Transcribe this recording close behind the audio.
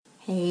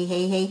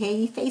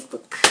Hey,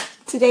 Facebook.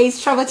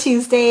 Today's Travel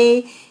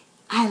Tuesday.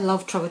 I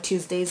love Travel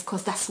Tuesdays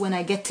because that's when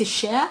I get to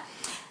share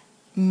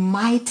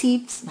my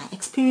tips, my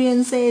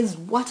experiences,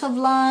 what I've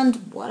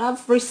learned, what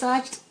I've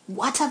researched,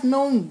 what I've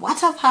known,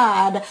 what I've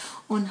had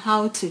on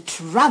how to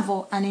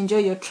travel and enjoy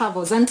your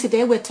travels. And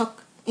today we're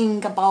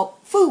talking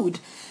about food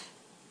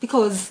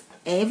because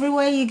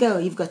everywhere you go,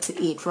 you've got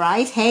to eat,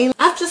 right? Hey,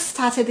 I've just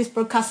started this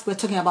broadcast. We're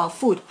talking about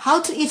food,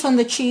 how to eat on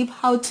the cheap,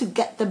 how to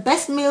get the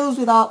best meals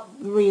without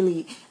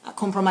really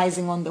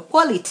compromising on the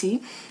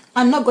quality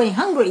and not going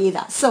hungry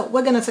either. So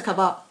we're going to talk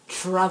about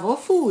travel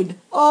food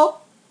or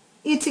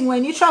eating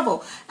when you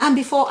travel. And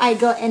before I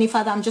go any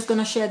further, I'm just going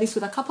to share this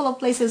with a couple of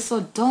places,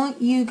 so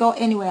don't you go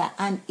anywhere.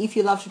 And if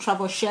you love to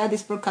travel, share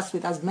this broadcast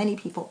with as many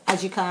people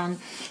as you can.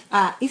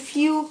 If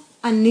you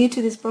are new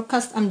to this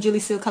broadcast, I'm Julie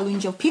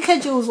Silkalunji of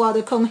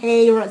PikaJules.com.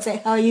 Hey,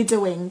 Rote, how are you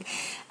doing?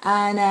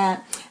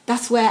 And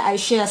that's where I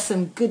share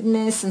some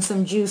goodness and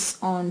some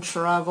juice on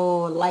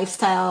travel,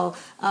 lifestyle,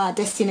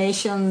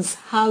 destinations,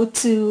 how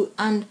to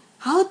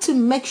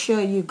make sure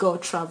you go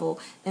travel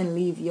and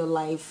live your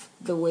life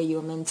the way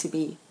you're meant to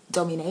be.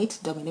 Dominate.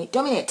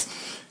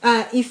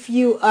 If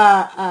you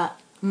are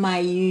my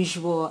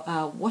usual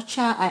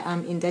watcher, I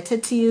am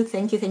indebted to you.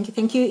 Thank you.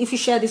 If you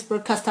share this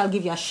broadcast, I'll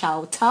give you a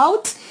shout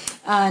out,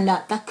 and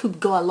that could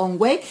go a long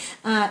way.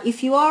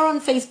 If you are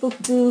on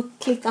Facebook, do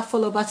click that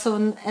follow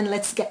button and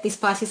let's get this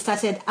party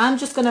started. I'm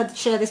just going to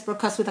share this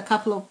broadcast with a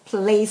couple of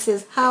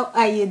places. How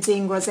are you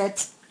doing,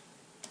 Rosette?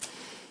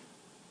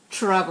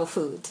 Travel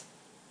food.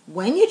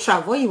 When you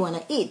travel, you want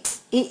to eat.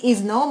 It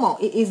is normal.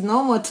 It is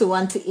normal to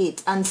want to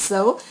eat. And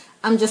so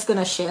I'm just going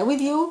to share with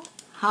you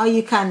how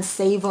you can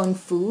save on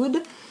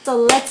food. So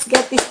let's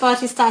get this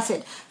party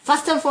started.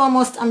 First and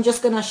foremost, I'm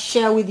just going to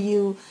share with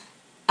you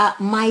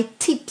my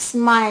tips,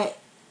 my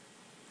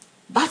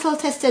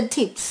battle-tested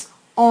tips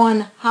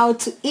on how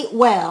to eat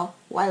well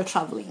while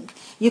traveling.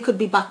 You could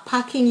be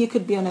backpacking, you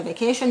could be on a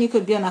vacation, you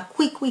could be on a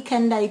quick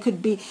weekender, you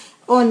could be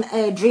on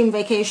a dream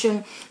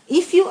vacation.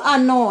 If you are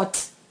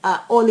not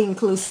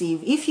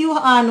all-inclusive, if you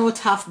are not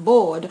half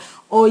board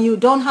or you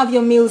don't have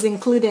your meals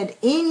included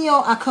in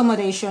your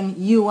accommodation,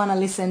 you want to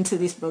listen to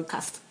this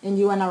broadcast and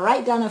you want to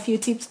write down a few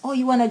tips, or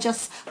you want to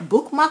just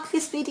bookmark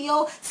this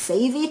video,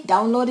 save it,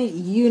 download it,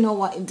 you know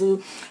what to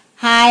do.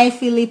 Hi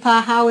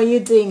Philippa, how are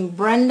you doing?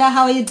 Brenda,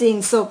 how are you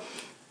doing? So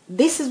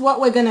this is what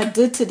we're going to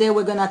do today.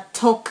 We're going to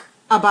talk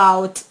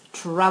about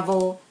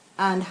travel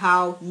and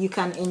how you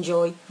can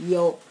enjoy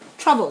your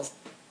travels.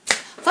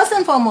 First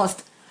and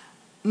foremost,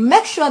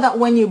 make sure that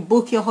when you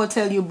book your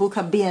hotel, you book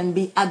a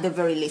B&B at the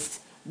very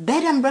least.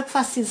 Bed and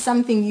breakfast is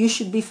something you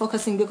should be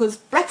focusing, because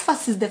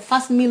breakfast is the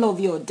first meal of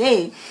your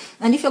day.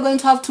 And if you're going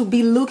to have to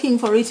be looking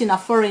for it in a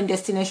foreign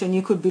destination,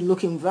 you could be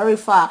looking very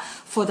far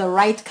for the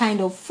right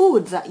kind of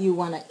food that you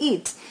want to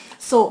eat.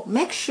 So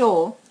make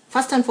sure,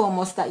 first and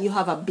foremost, that you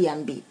have a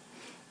B&B.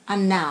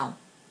 And now,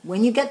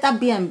 when you get that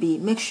B&B,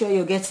 make sure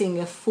you're getting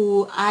a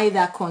full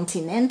either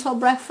continental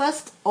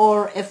breakfast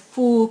or a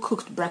full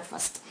cooked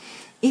breakfast.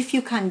 If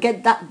you can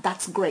get that,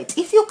 that's great.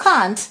 If you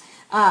can't,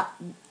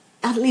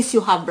 at least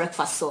you have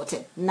breakfast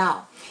sorted.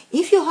 Now,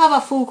 if you have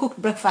a full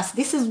cooked breakfast,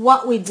 this is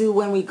what we do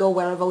when we go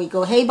wherever we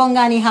go. Hey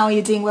Bongani, how are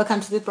you doing? Welcome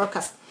to the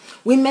broadcast.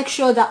 We make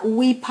sure that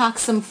we pack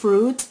some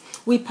fruit,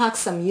 we pack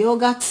some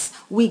yogurts,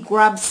 we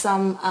grab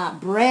some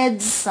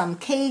breads, some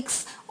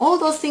cakes, all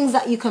those things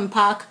that you can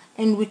pack,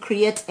 and we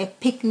create a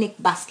picnic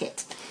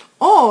basket.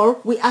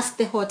 Or we ask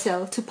the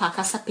hotel to pack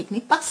us a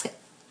picnic basket.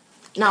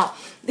 Now,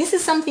 this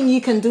is something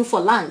you can do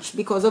for lunch,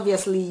 because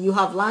obviously you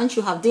have lunch,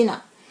 you have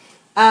dinner.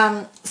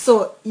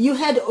 So you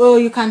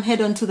can head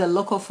on to the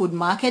local food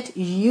market.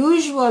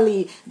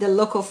 Usually the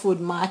local food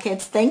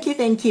markets, thank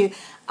you,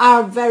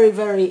 are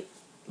very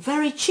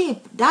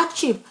cheap, that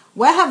cheap.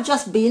 Where I have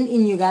just been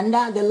in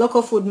Uganda, the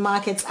local food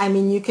markets, I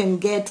mean, you can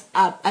get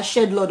a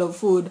shed load of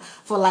food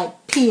for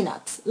like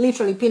peanuts,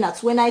 literally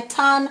peanuts. When I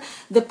turn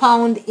the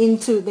pound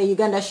into the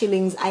Uganda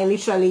shillings, I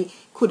literally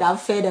could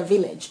have fed a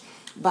village.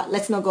 But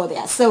let's not go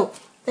there. So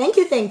thank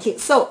you.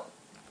 So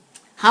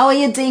how are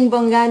you doing,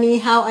 Bongani?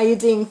 How are you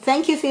doing?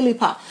 Thank you,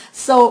 Philippa.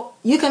 So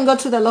you can go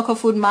to the local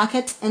food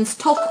market and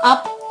stock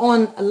up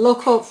on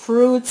local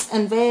fruits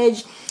and veg.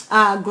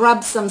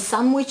 Grab some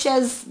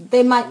sandwiches.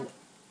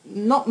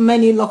 Not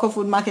many local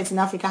food markets in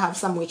Africa have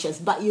sandwiches,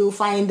 but you'll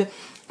find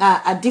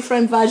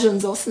different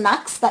versions of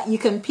snacks that you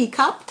can pick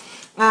up.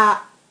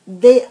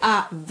 They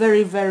are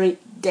very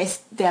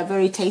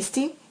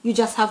tasty. You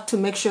just have to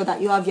make sure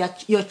that you have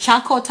your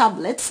charcoal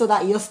tablets so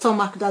that your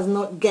stomach does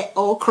not get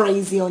all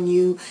crazy on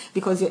you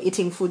because you're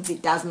eating foods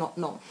it does not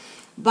know.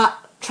 But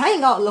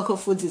trying out local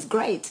foods is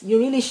great. You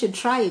really should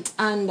try it.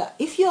 And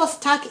if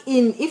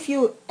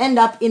you end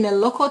up in a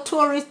local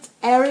tourist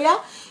area,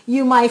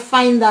 you might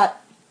find that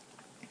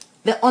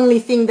the only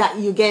thing that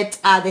you get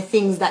are the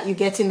things that you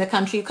get in the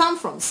country you come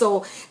from. So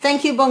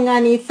thank you,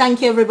 Bongani.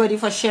 Thank you, everybody,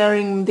 for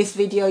sharing this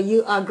video.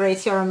 You are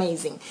great. You're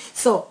amazing.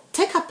 So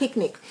take a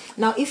picnic.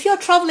 Now, if you're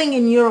traveling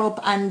in Europe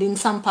and in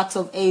some parts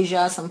of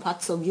Asia, some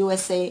parts of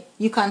USA,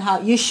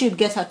 you should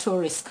get a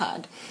tourist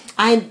card.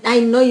 I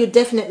know you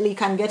definitely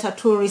can get a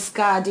tourist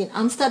card in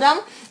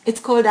Amsterdam. It's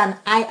called an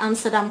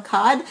iAmsterdam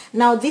card.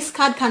 Now this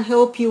card can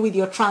help you with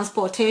your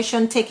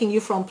transportation, taking you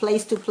from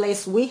place to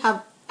place.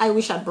 I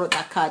wish I brought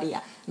that card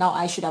here. Now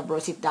I should have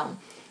brought it down.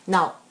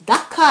 Now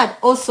that card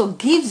also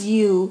gives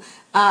you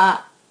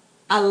a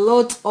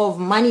lot of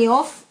money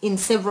off in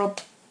several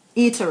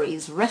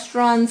eateries,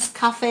 restaurants,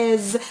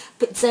 cafes,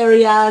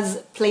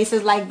 pizzerias,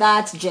 places like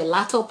that,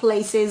 gelato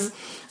places.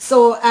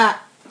 So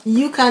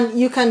you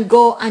can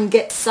go and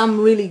get some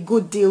really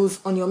good deals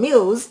on your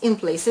meals in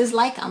places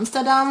like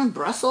Amsterdam,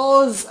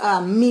 Brussels,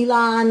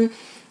 Milan,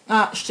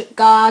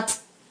 Stuttgart,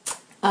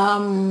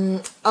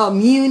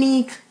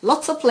 Munich,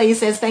 lots of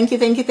places. Thank you,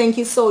 thank you, thank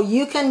you. So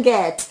you can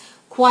get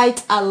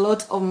quite a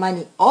lot of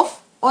money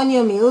off on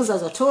your meals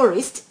as a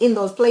tourist in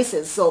those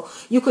places. So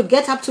you could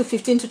get up to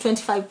 15 to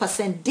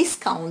 25%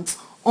 discounts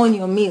on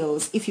your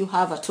meals if you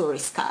have a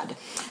tourist card.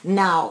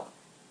 Now,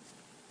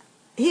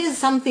 here's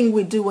something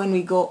we do when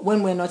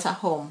we're not at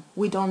home.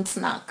 We don't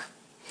snack.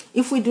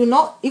 If we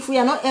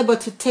are not able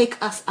to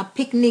take us a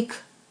picnic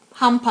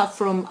hamper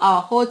from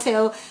our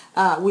hotel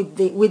with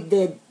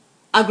the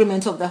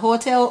agreement of the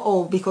hotel,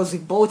 or because we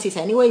bought it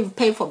anyway, we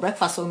paid for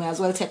breakfast, so we may as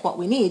well take what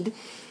we need.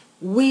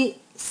 We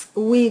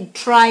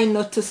try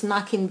not to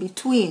snack in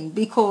between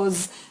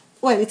because,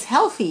 well, it's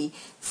healthy.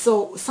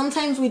 So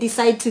sometimes we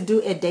decide to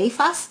do a day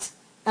fast,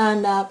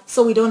 and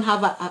so we don't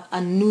have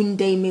a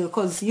noonday meal,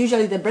 because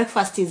usually the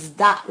breakfast is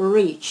that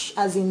rich,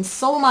 as in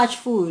so much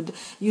food,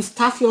 you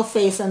stuff your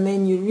face and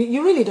then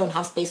you really don't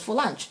have space for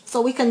lunch.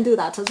 So we can do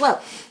that as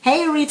well.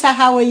 Hey Rita,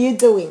 how are you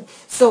doing?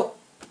 So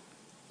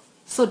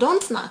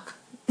don't snack.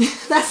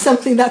 That's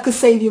something that could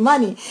save you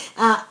money.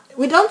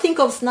 We don't think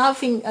of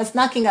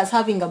snacking as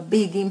having a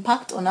big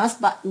impact on us,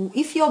 but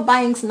if you're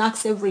buying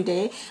snacks every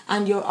day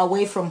and you're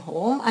away from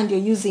home and you're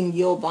using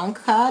your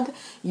bank card,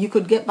 you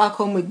could get back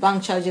home with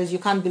bank charges. You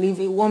can't believe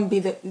it. Won't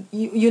be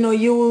you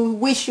will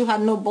wish you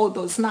had not bought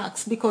those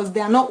snacks, because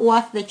they are not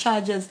worth the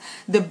charges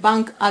the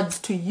bank adds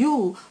to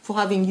you for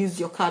having used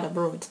your card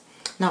abroad.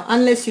 Now,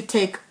 unless you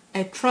take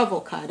a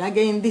travel card.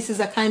 Again, this is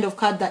a kind of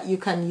card that you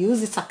can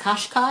use. It's a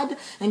cash card,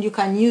 and you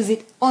can use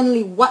it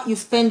only what you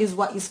spend is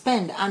what you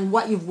spend, and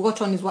what you've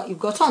got on is what you've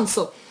got on.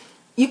 So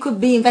you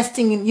could invest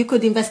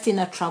in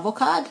a travel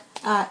card.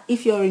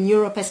 If you're in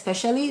Europe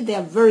especially, they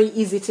are very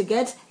easy to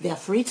get. They are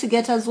free to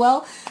get as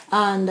well.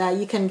 And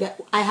you can get,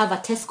 I have a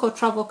Tesco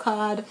travel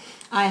card.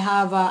 I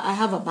have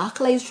a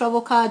Barclays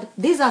travel card.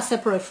 These are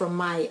separate from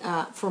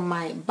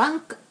my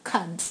bank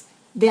cards.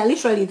 They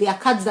are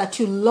cards that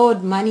you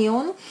load money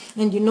on,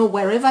 and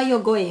wherever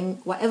you're going,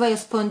 whatever you're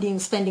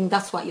spending,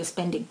 that's what you're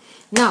spending.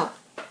 Now,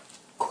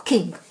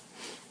 cooking.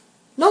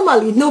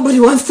 Normally, nobody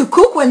wants to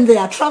cook when they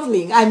are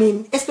traveling. I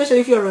mean, especially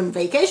if you're on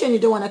vacation, you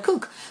don't want to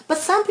cook. But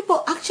some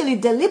people actually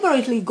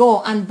deliberately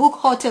go and book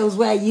hotels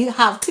where you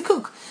have to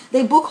cook.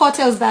 They book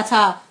hotels that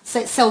are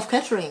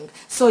self-catering.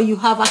 So you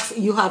have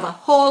a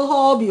whole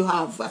hob, you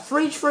have a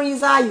fridge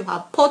freezer, you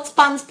have pots,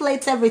 pans,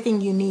 plates, everything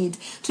you need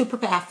to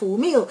prepare a full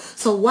meal.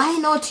 So why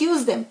not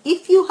use them?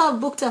 If you have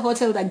booked a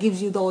hotel that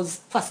gives you those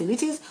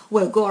facilities,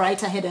 well, go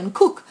right ahead and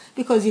cook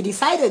because you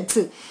decided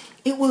to.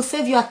 It will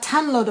save you a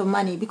ton load of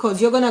money,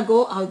 because you're going to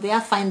go out there,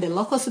 find the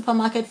local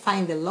supermarket,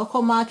 find the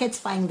local markets,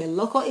 find the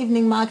local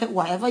evening market,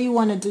 whatever you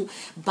want to do.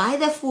 Buy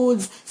the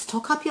foods,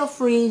 stock up your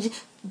fridge,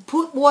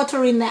 put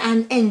water in there,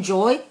 and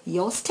enjoy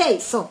your stay.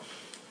 So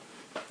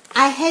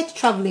I hate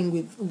traveling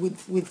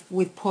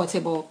with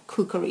portable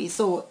cookery.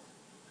 So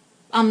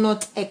I'm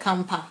not a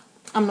camper.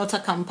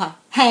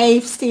 Hey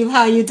Steve,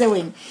 how are you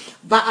doing?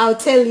 But I'll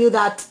tell you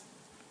that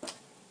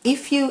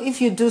if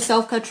you do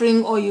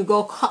self-catering or you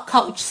go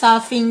couch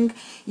surfing,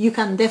 you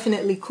can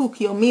definitely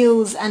cook your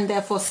meals and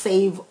therefore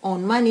save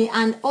on money,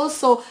 and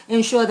also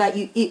ensure that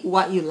you eat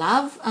what you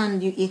love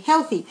and you eat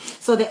healthy.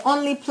 So the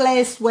only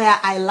place where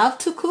I love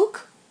to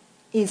cook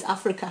is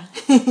Africa.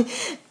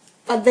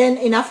 But then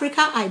in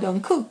Africa, I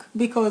don't cook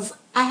because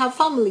I have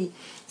family.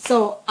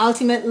 So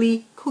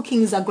ultimately,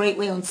 cooking is a great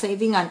way on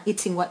saving and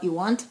eating what you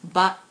want,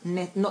 but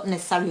not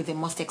necessarily the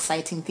most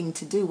exciting thing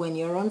to do when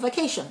you're on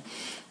vacation.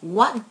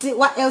 What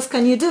else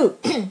can you do?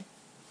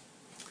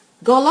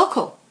 Go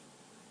local.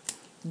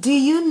 Do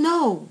you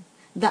know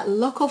that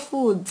local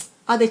foods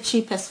are the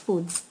cheapest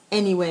foods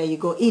anywhere you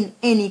go, in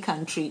any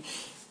country?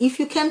 If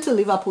you came to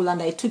Liverpool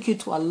and I took you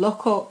to a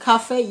local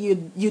cafe,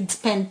 you'd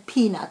spend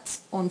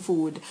peanuts on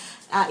food.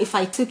 If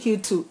I took you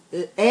to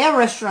a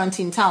restaurant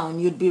in town,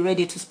 you'd be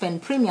ready to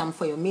spend premium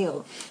for your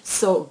meal.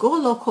 So go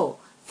local.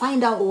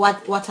 Find out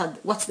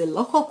what's the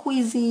local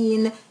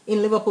cuisine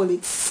in Liverpool.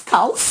 It's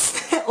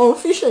scouse or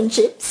fish and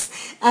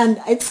chips,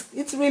 and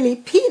it's really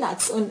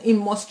peanuts in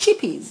most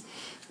chippies.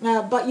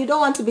 But you don't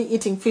want to be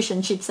eating fish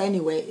and chips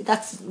anyway.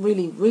 That's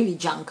really, really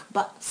junk.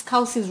 But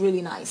scouse is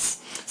really nice.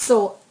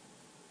 So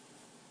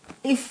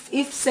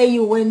if say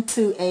you went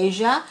to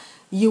Asia,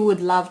 you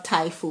would love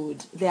Thai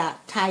food. There are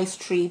Thai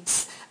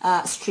streets,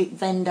 street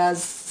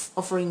vendors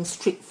offering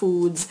street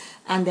foods,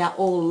 and they're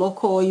all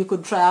local. You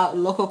could try out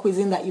local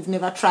cuisine that you've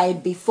never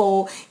tried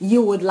before.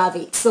 You would love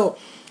it. So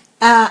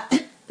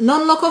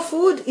Non-local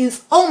food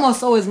is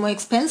almost always more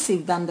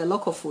expensive than the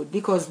local food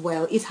because,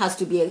 well, it has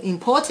to be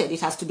imported, it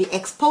has to be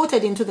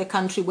exported into the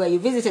country where you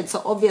visited.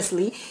 So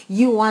obviously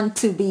you want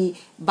to be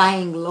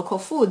buying local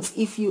foods.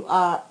 If you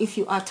are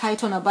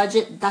tight on a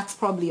budget, that's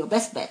probably your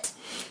best bet.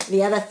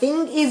 The other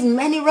thing is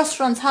many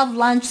restaurants have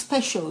lunch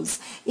specials.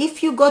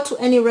 If you go to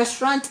any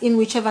restaurant in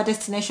whichever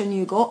destination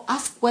you go,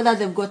 ask whether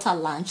they've got a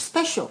lunch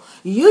special.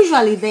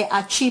 Usually they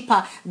are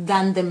cheaper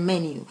than the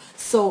menu.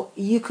 So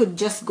you could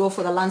just go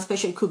for the lunch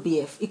special. It could be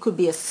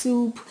a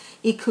soup,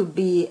 it could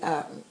be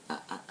a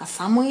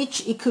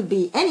sandwich, it could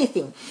be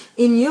anything.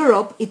 In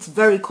Europe, it's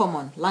very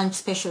common. Lunch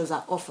specials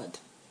are offered.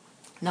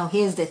 Now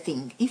here's the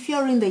thing. If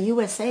you're in the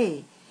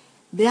USA,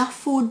 their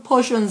food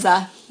portions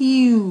are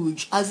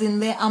huge, as in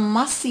they are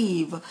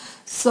massive.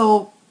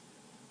 So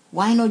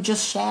why not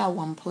just share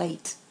one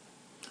plate?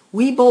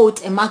 We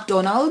bought a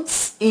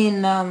McDonald's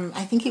in,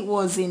 I think it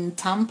was in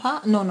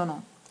Tampa.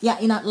 No. Yeah,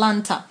 in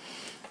Atlanta.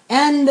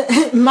 And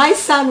my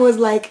son was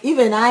like,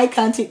 even I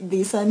can't eat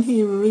this. And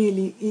he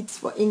really eats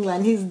for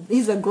England.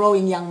 He's a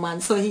growing young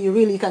man, so he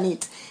really can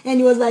eat. And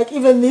he was like,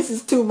 even this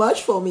is too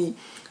much for me.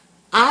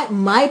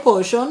 My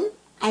portion,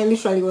 I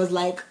literally was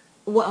like,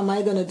 what am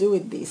I going to do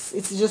with this?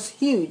 It's just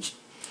huge.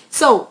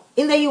 So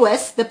in the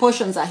US, the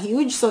portions are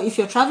huge. So if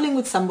you're traveling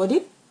with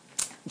somebody,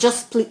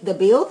 just split the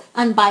bill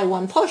and buy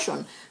one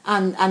portion.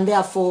 And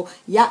therefore,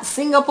 yeah,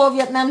 Singapore,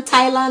 Vietnam,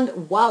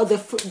 Thailand, wow,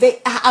 they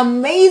are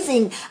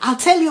amazing. I'll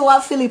tell you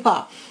what,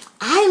 Philippa,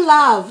 I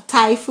love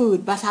Thai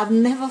food, but I've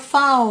never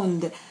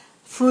found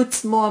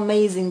fruits more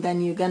amazing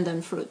than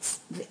Ugandan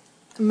fruits.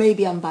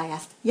 Maybe I'm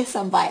biased. Yes,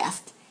 I'm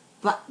biased.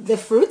 But the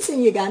fruits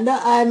in Uganda,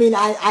 I mean,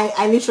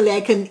 I literally,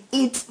 I can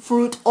eat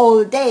fruit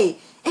all day.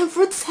 And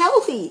fruit's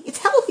healthy. It's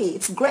healthy.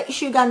 It's great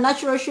sugar,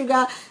 natural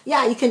sugar.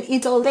 Yeah, you can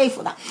eat all day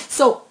for that.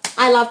 So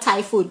I love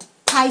Thai food.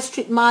 Thai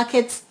street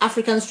markets,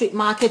 African street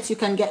markets, you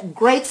can get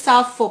great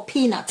stuff for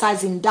peanuts,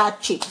 as in that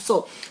cheap.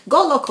 So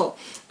go local.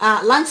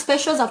 Lunch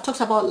specials, I've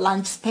talked about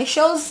lunch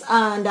specials,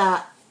 and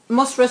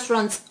most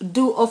restaurants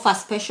do offer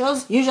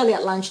specials, usually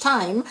at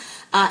lunchtime.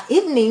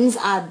 Evenings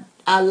are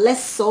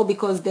less so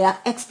because they are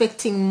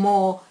expecting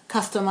more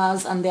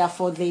customers, and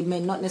therefore they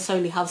may not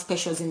necessarily have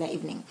specials in the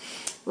evening.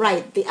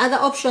 Right, the other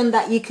option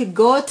that you could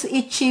go to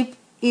eat cheap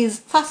is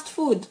fast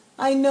food.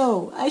 I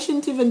know, I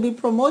shouldn't even be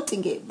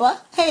promoting it,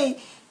 but hey,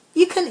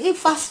 you can eat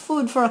fast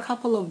food for a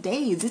couple of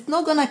days. It's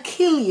not gonna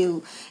kill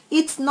you.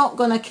 It's not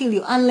gonna kill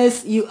you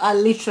unless you are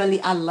literally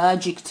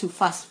allergic to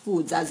fast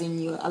foods, as in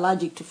you're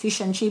allergic to fish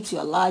and chips,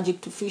 you're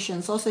allergic to fish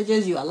and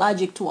sausages, you're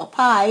allergic to a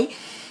pie,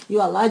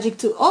 you're allergic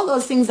to all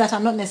those things that are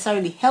not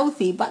necessarily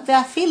healthy, but they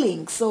are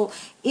filling. So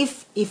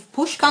if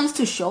push comes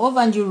to shove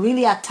and you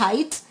really are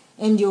tight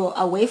and you're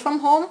away from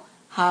home,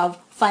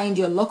 find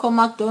your local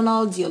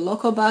McDonald's, your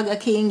local Burger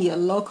King, your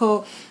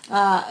local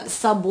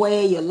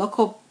Subway, your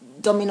local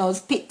Domino's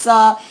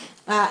Pizza.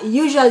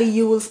 Usually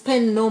you will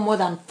spend no more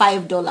than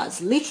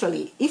 $5.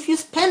 Literally, if you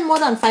spend more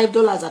than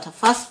 $5 at a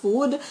fast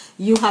food,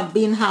 you have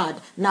been had.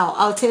 Now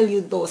I'll tell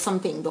you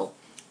something though.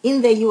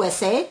 In the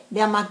USA,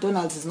 their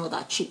McDonald's is not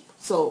that cheap.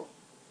 So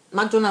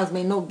McDonald's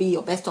may not be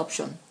your best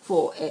option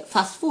for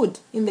fast food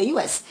in the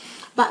US.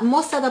 But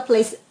most other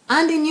places,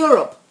 and in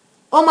Europe,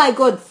 oh my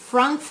God,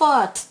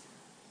 Frankfurt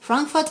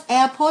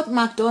Airport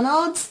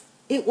McDonald's,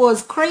 it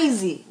was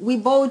crazy. We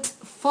bought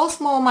 4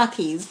 small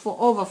Mackies for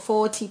over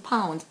 £40.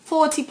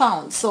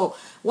 £40. So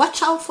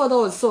watch out for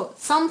those. So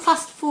some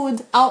fast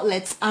food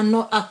outlets are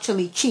not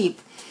actually cheap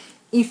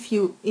if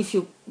you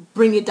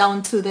bring it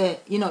down to the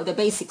the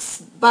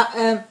basics. But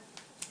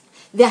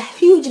they're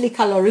hugely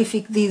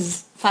calorific,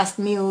 these fast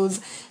meals,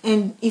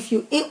 and if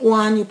you eat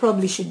one, you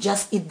probably should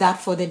just eat that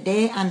for the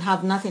day and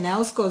have nothing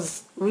else,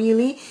 because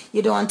really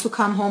you don't want to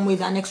come home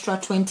with an extra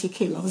 20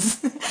 kilos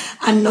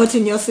and not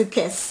in your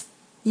suitcase,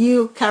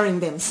 you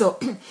carrying them. So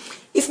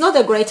it's not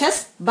the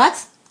greatest,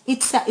 but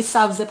it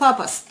serves the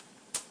purpose.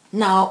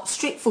 Now,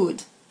 street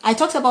food. I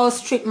talked about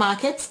street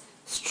markets,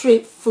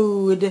 street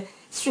food.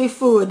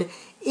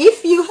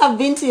 If you have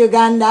been to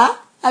Uganda,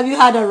 have you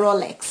had a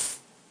Rolex?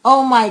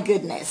 Oh my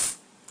goodness.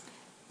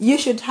 You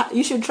should try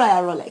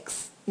a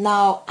Rolex.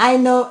 Now, I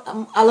know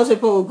a lot of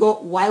people will go,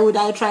 why would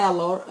I try a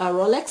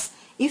Rolex?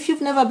 If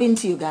you've never been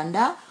to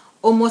Uganda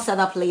or most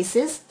other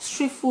places,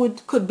 street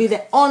food could be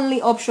the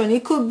only option.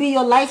 It could be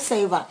your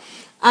lifesaver.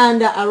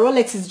 And a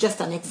Rolex is just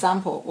an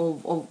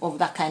example of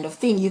that kind of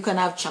thing. You can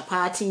have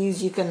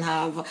chapatis, you can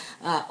have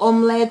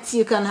omelets,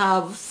 you can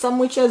have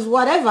sandwiches,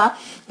 whatever.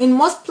 In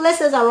most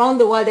places around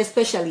the world,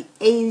 especially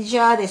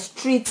Asia, the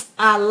streets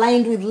are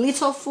lined with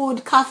little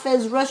food,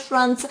 cafes,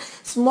 restaurants,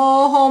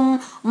 small home,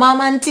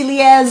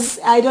 mamantiliers.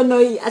 I don't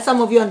know, some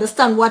of you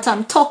understand what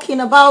I'm talking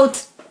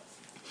about.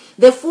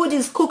 The food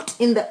is cooked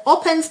in the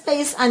open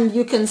space, and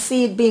you can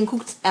see it being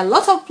cooked a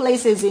lot of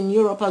places in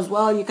Europe as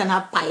well. You can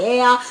have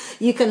paella,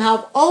 you can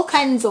have all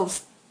kinds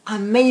of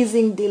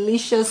amazing,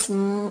 delicious,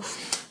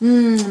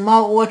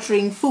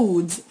 mouth-watering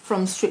foods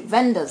from street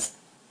vendors.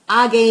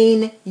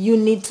 Again, you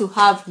need to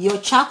have your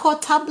charcoal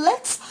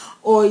tablets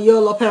or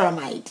your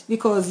loperamide,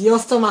 because your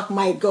stomach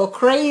might go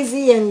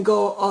crazy and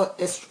go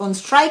on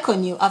strike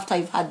on you after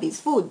you've had these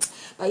foods.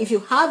 But if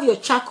you have your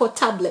charcoal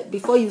tablet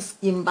before you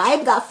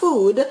imbibe that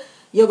food,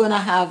 you're gonna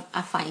have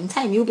a fine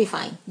time. You'll be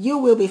fine. You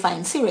will be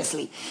fine,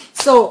 seriously.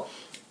 So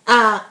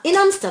in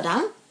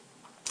Amsterdam,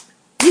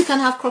 you can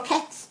have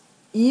croquettes.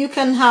 You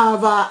can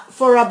have,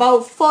 for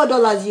about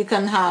 $4, you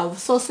can have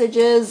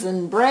sausages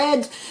and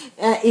bread.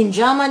 In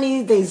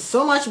Germany, there's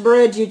so much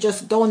bread, you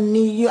just don't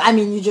need,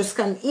 you just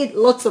can eat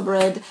lots of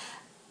bread.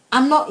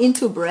 I'm not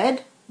into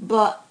bread,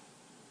 but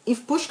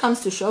if push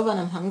comes to shove and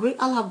I'm hungry,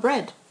 I'll have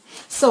bread.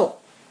 So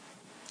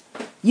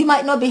you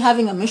might not be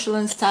having a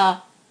Michelin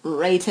star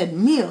rated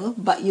meal,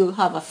 but you'll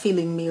have a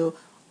filling meal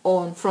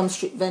from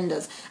street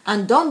vendors.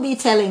 And don't be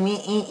telling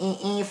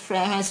me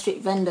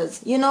street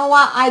vendors. You know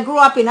what? I grew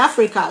up in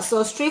Africa,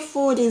 so street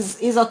food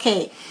is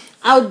okay.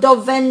 Outdoor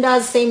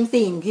vendors, same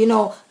thing. You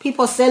know,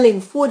 people selling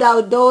food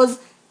outdoors.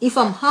 If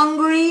I'm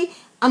hungry,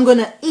 I'm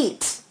gonna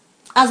eat.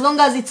 As long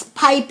as it's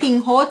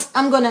piping hot,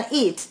 I'm gonna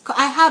eat.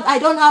 I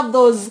don't have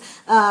those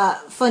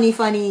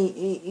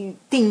funny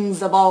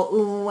things about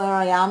where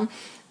I am.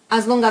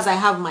 As long as I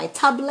have my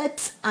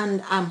tablet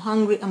and I'm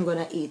hungry, I'm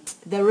gonna eat.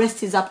 The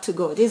rest is up to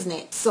God, isn't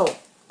it? So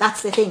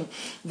that's the thing.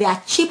 They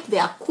are cheap, they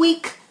are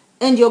quick,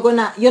 and you're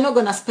not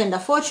gonna spend a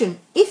fortune.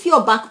 If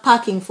you're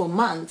backpacking for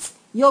months,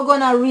 you're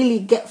gonna really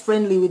get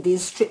friendly with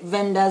these street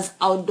vendors,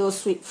 outdoor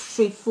street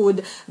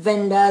food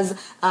vendors,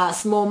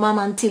 small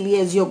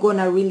mamantilliers. You're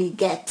gonna really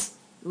get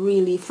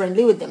really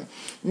friendly with them.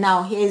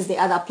 Now here's the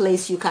other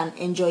place you can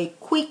enjoy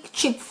quick,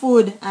 cheap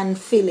food and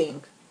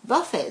filling: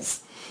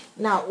 buffets.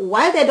 Now,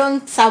 while they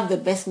don't serve the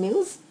best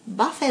meals,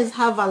 buffets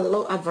have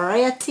a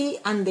variety,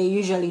 and they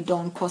usually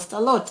don't cost a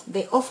lot.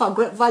 They offer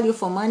great value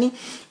for money,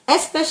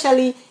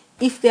 especially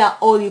if they are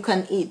all you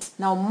can eat.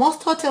 Now,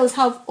 most hotels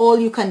have all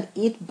you can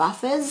eat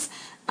buffets,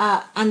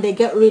 and they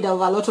get rid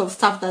of a lot of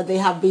stuff that they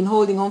have been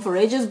holding on for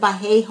ages. But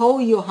hey ho,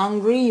 you're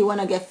hungry, you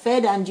want to get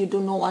fed, and you do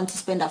not want to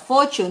spend a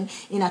fortune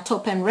in a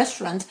top-end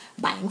restaurant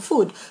buying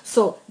food.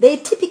 So they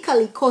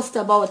typically cost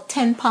about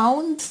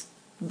 £10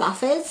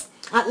 buffets.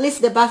 At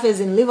least the buffets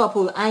in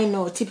Liverpool, I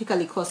know,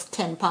 typically cost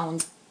 £10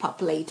 per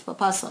plate per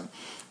person.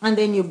 And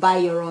then you buy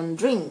your own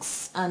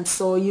drinks. And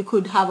so you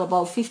could have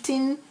about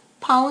 £15,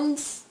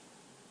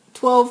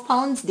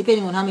 £12,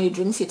 depending on how many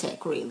drinks you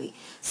take, really.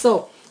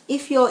 So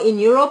if you're in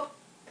Europe,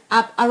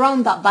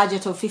 around that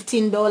budget of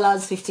 $15,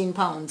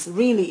 £15,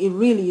 really, it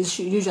really is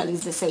usually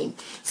is the same.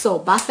 So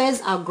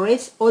buffets are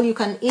great, all you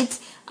can eat.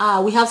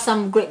 We have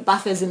some great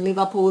buffets in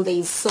Liverpool. There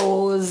is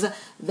Soul's,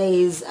 there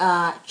is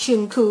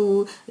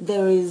Chinku,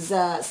 there is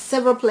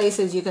several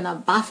places you can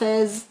have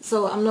buffets.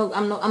 So I'm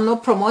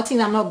not promoting,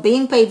 I'm not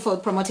being paid for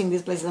promoting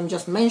these places, I'm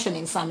just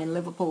mentioning some in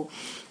Liverpool.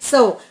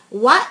 So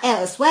what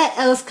else? Where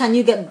else can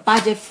you get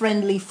budget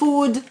friendly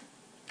food?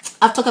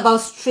 I've talked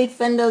about street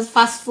vendors,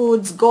 fast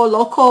foods, go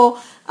local.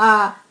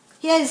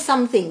 Here is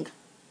something.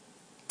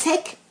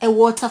 Take a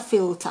water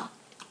filter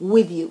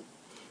with you.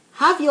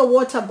 Have your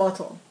water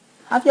bottle.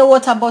 Have your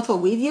water bottle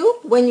with you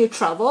when you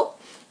travel,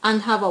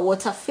 and have a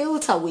water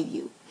filter with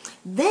you.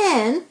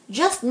 Then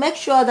just make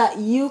sure that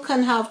you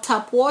can have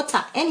tap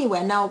water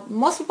anywhere. Now,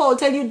 most people will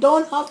tell you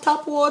don't have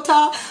tap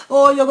water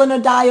or you're going to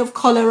die of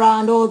cholera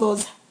and all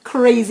those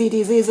crazy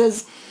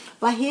diseases.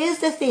 But here's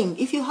the thing.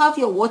 If you have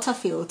your water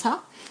filter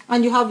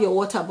and you have your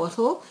water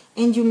bottle,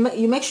 and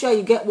you make sure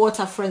you get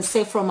water from,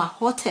 say, from a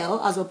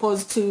hotel as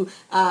opposed to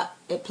a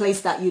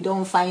place that you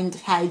don't find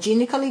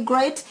hygienically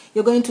great,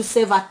 you're going to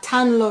save a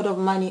ton load of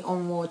money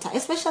on water.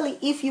 Especially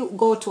if you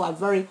go to a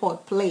very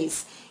hot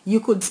place,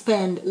 you could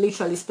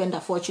literally spend a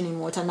fortune in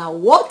water. Now,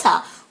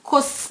 water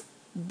costs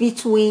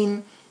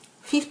between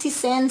 50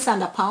 cents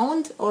and a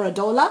pound or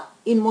 $1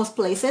 in most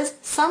places.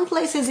 Some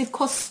places it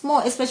costs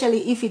more,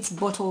 especially if it's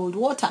bottled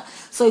water.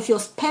 So if you're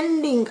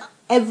spending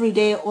every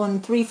day on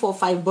 3, 4,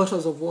 5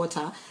 bottles of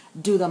water,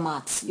 do the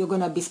maths. You're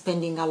going to be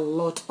spending a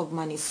lot of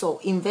money.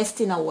 So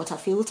invest in a water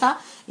filter,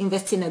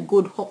 invest in a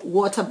good hot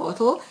water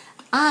bottle,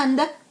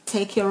 and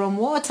take your own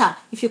water.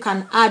 If you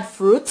can add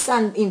fruits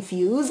and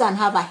infuse and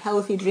have a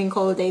healthy drink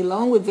all day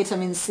long with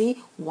vitamin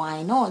C,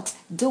 why not?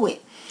 Do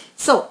it.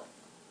 So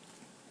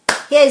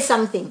here is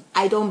something.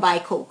 I don't buy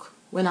Coke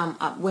when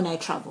I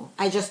travel.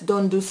 I just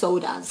don't do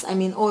sodas. I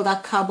mean, all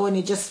that carbon,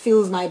 it just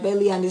fills my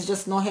belly and it's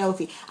just not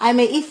healthy. I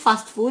may eat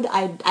fast food.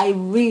 I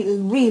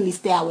really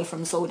stay away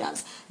from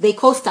sodas. They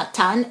cost a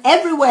ton.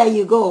 Everywhere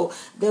you go,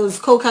 those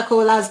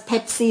Coca-Colas,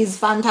 Pepsis,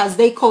 Fantas,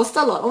 they cost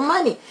a lot of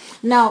money.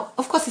 Now,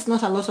 of course, it's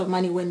not a lot of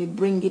money when you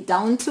bring it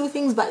down to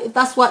things, but if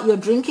that's what you're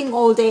drinking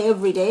all day,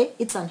 every day,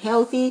 it's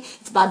unhealthy,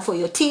 it's bad for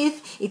your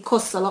teeth, it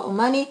costs a lot of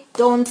money.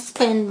 Don't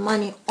spend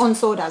money on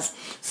sodas.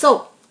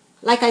 So,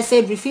 like I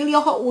said, refill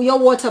your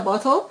water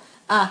bottle,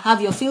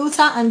 have your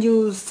filter, and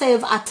you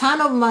save a ton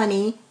of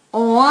money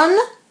on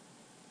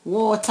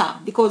water,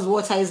 because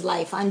water is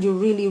life, and you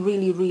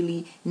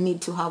really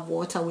need to have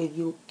water with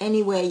you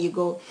anywhere you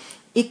go.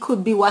 It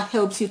could be what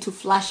helps you to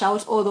flush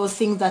out all those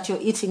things that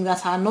you're eating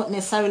that are not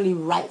necessarily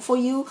right for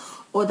you,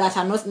 or that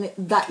are not,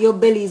 that your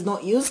belly is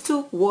not used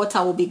to.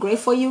 Water will be great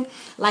for you.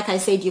 Like I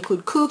said, you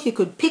could cook, you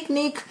could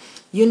picnic.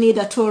 You need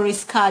a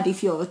tourist card.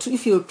 If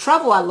you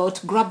travel a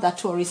lot, grab that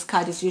tourist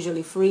card. It's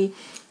usually free.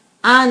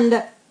 And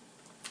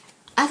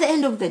at the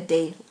end of the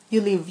day,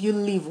 you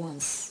live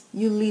once.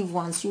 You live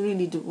once. You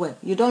really do. Well,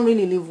 you don't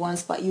really live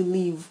once, but you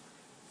live.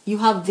 You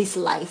have this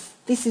life.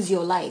 This is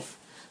your life.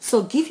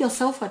 So give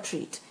yourself a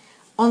treat.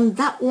 On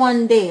that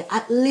one day,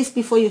 at least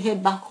before you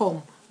head back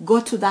home, go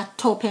to that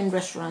top-end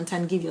restaurant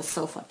and give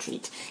yourself a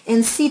treat.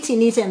 And sit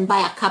in it and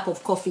buy a cup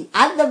of coffee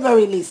at the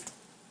very least.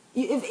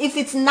 If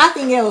it's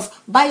nothing else,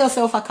 buy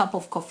yourself a cup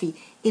of coffee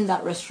in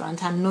that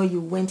restaurant and know you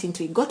went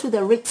into it. Go to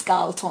the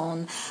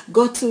Ritz-Carlton,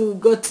 go to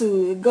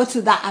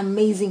that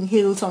amazing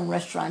Hilton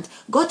restaurant,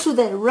 go to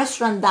the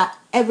restaurant that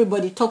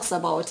everybody talks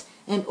about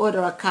and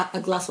order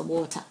a glass of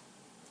water.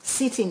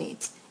 Sit in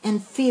it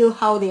and feel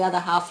how the other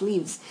half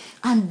lives,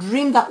 and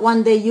dream that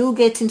one day you'll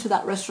get into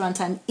that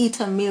restaurant and eat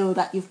a meal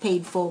that you've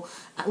paid for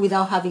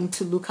without having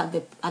to look at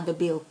the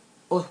bill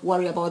or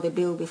worry about the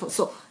bill before.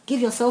 So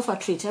give yourself a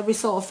treat every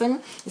so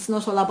often. It's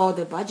not all about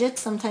the budget.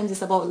 Sometimes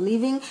it's about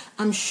living.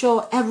 I'm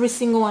sure every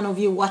single one of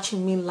you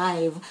watching me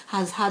live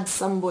has had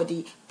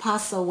somebody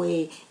pass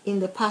away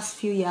in the past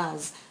few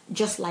years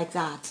just like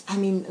that. I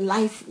mean,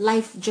 life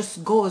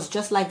just goes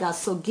just like that.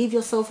 So give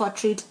yourself a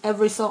treat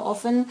every so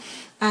often,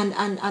 and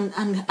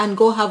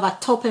go have a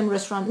top-end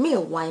restaurant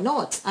meal. Why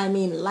not? I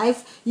mean,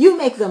 life, you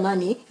make the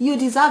money, you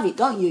deserve it,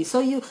 don't you? So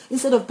you,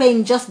 instead of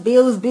paying just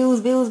bills,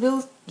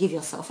 give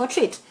yourself a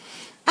treat.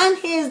 And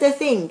here's the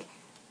thing.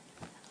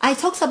 I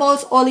talked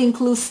about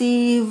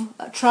all-inclusive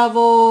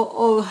travel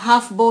or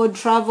half-board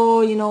travel,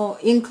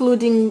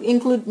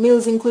 include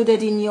meals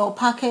included in your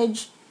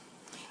package.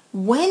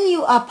 When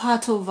you are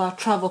part of a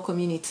travel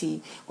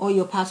community or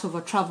you're part of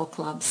a travel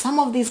club, some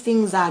of these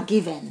things are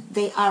given.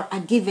 They are a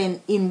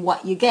given in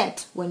what you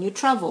get when you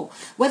travel.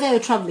 Whether you're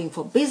traveling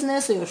for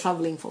business or you're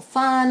traveling for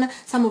fun,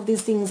 some of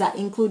these things are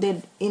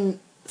included in.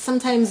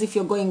 Sometimes if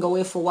you're going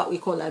away for what we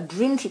call a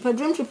dream trip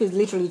is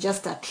literally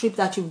just a trip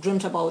that you've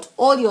dreamt about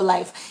all your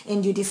life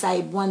and you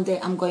decide one day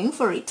I'm going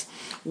for it.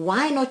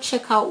 Why not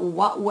check out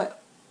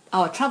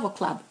our travel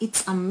club?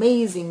 It's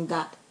amazing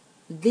that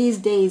these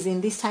days,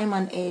 in this time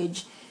and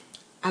age,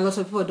 a lot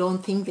of people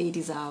don't think they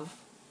deserve.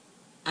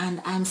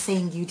 And I'm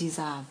saying you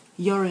deserve.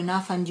 You're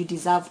enough and you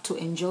deserve to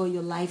enjoy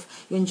your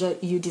life.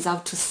 You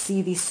deserve to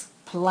see this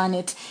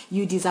planet.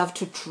 You deserve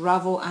to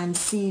travel and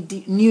see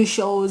new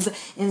shows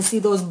and see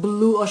those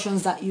blue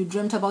oceans that you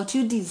dreamt about.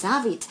 You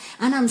deserve it.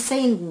 And I'm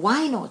saying,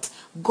 why not?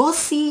 Go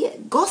see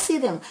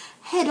them.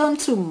 Head on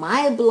to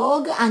my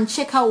blog and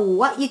check out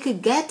what you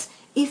could get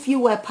if you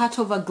were part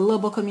of a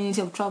global community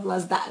of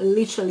travelers that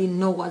literally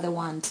know what they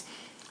want.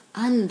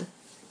 And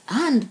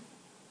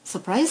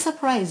surprise,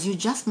 surprise, you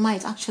just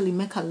might actually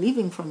make a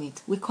living from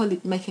it. We call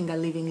it making a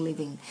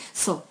living.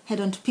 So head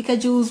on to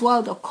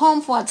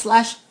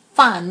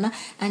pikajulesworld.com/fun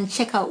and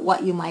check out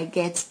what you might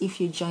get if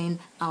you join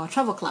our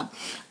travel club.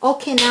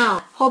 Okay,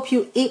 now, hope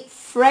you eat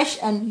fresh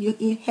and you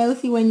eat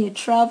healthy when you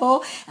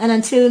travel. And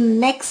until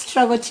next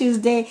Travel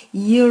Tuesday,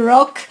 you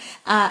rock.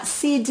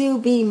 See, do,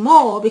 be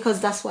more,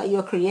 because that's what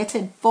you're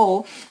created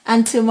for.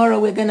 And tomorrow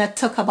we're going to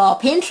talk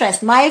about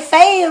Pinterest, my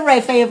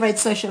favorite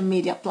social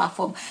media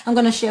platform. I'm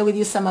going to share with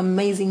you some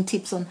amazing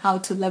tips on how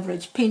to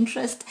leverage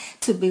Pinterest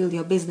to build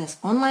your business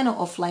online or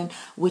offline,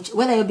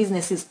 whether your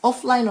business is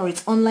offline or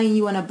it's online,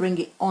 you want to bring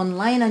it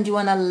online and you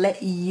want to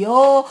let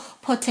your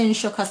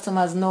potential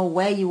customers know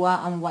where you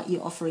are and what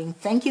you're offering.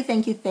 Thank you.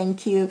 Thank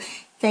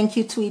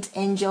you, Tweet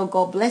Angel.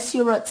 God bless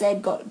you,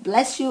 Rotzed. God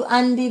bless you,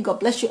 Andy. God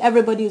bless you,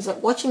 everybody who's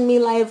watching me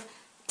live.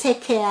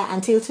 Take care.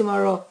 Until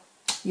tomorrow,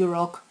 you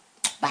rock.